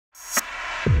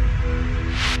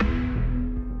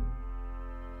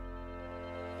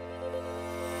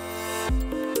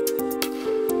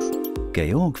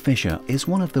Georg Fischer is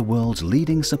one of the world's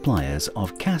leading suppliers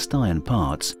of cast iron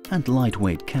parts and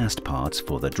lightweight cast parts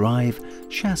for the drive,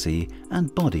 chassis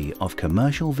and body of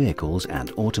commercial vehicles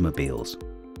and automobiles.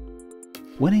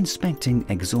 When inspecting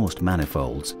exhaust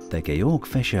manifolds, the Georg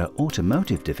Fischer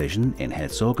Automotive Division in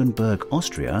Herzogenburg,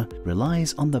 Austria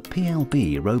relies on the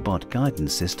PLB robot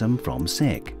guidance system from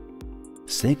SICK.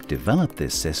 SICK developed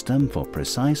this system for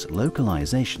precise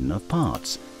localization of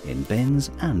parts in bins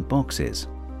and boxes.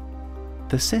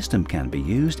 The system can be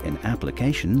used in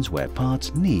applications where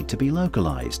parts need to be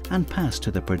localized and passed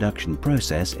to the production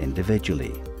process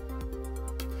individually.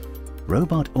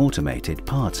 Robot automated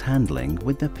parts handling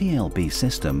with the PLB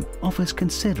system offers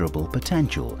considerable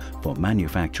potential for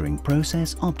manufacturing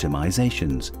process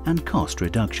optimizations and cost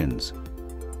reductions.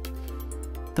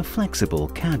 The flexible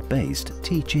CAD-based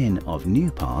teach-in of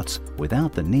new parts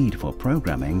without the need for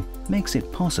programming makes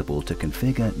it possible to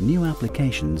configure new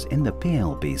applications in the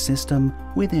PLB system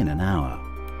within an hour.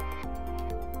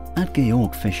 At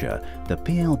Georg Fischer, the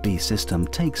PLB system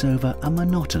takes over a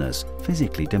monotonous,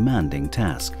 physically demanding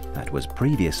task that was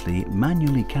previously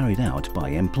manually carried out by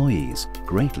employees,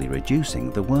 greatly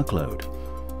reducing the workload.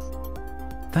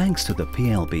 Thanks to the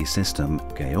PLB system,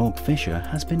 Georg Fischer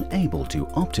has been able to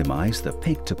optimize the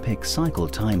pick-to-pick cycle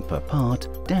time per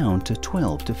part down to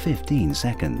 12 to 15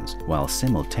 seconds, while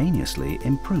simultaneously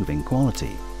improving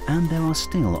quality. And there are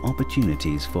still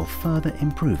opportunities for further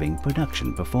improving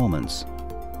production performance.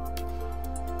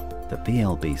 The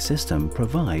PLB system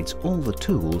provides all the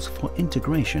tools for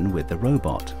integration with the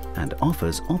robot and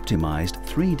offers optimized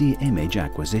 3D image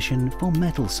acquisition for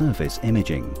metal surface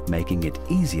imaging, making it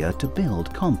easier to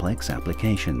build complex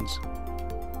applications.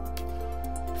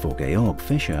 For Georg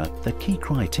Fischer, the key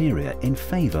criteria in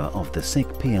favor of the SICK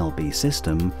PLB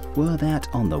system were that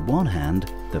on the one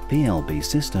hand, the PLB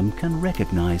system can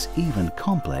recognize even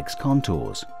complex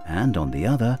contours, and on the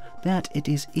other, that it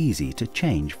is easy to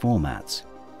change formats.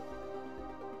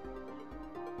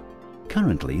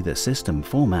 Currently, the system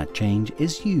format change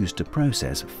is used to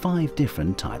process 5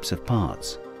 different types of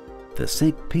parts. The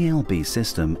SICK PLB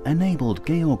system enabled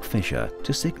Georg Fischer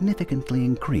to significantly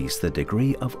increase the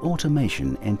degree of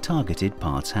automation in targeted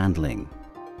parts handling.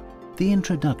 The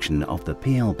introduction of the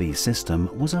PLB system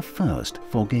was a first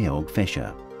for Georg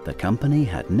Fischer. The company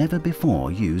had never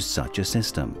before used such a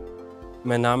system.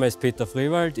 Mein Name ist Peter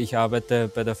Friewald. Ich arbeite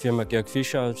bei der Firma Georg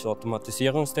Fischer als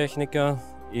Automatisierungstechniker.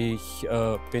 Ich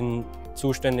bin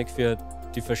zuständig für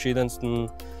die verschiedensten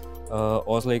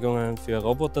Auslegungen für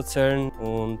Roboterzellen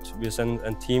und wir sind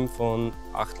ein Team von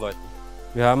 8 Leuten.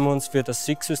 Wir haben uns für das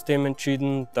SICK-System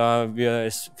entschieden, da wir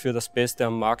es für das Beste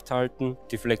am Markt halten.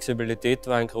 Die Flexibilität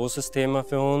war ein großes Thema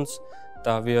für uns,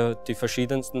 da wir die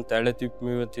verschiedensten Teiletypen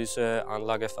über diese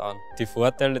Anlage fahren. Die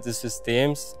Vorteile des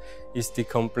Systems ist die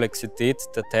Komplexität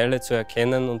der Teile zu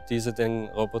erkennen und diese den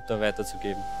Roboter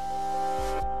weiterzugeben.